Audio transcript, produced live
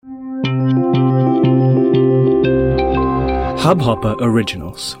Hubhopper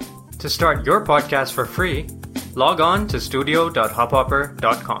Originals. To start your podcast for free, log on to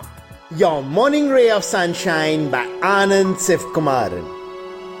studio.hubhopper.com. Your morning ray of sunshine by Anand Sivkumaran.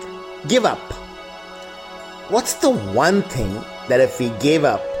 Give up. What's the one thing that if we gave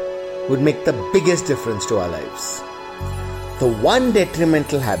up would make the biggest difference to our lives? The one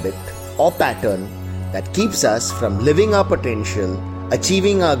detrimental habit or pattern that keeps us from living our potential,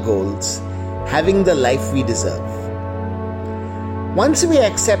 achieving our goals, having the life we deserve. Once we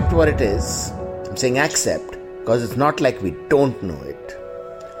accept what it is, I'm saying accept because it's not like we don't know it.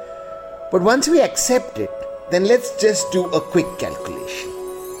 But once we accept it, then let's just do a quick calculation.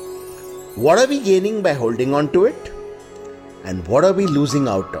 What are we gaining by holding on to it? And what are we losing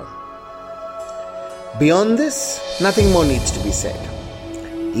out on? Beyond this, nothing more needs to be said.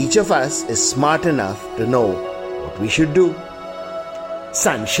 Each of us is smart enough to know what we should do.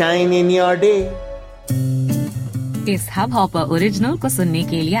 Sunshine in your day. इस hub hopper original को सुनने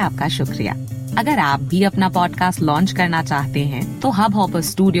के लिए आपका शुक्रिया। अगर आप भी अपना पॉडकास्ट लॉन्च करना चाहते हैं, तो हब हॉपर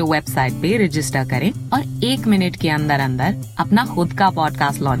स्टूडियो वेबसाइट पे रजिस्टर करें और 1 मिनट के अंदर अंदर अपना खुद का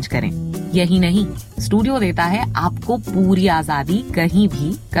पॉडकास्ट लॉन्च करें। यही नहीं, स्टूडियो देता है आपको पूरी आजादी कहीं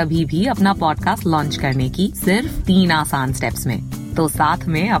भी कभी भी अपना पॉडकास्ट लॉन्च करने की, सिर्फ 3 आसान स्टेप्स में। तो साथ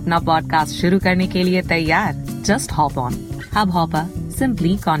में अपना पॉडकास्ट शुरू करने के लिए तैयार? Just hop on Hubhopper,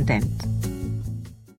 simply content.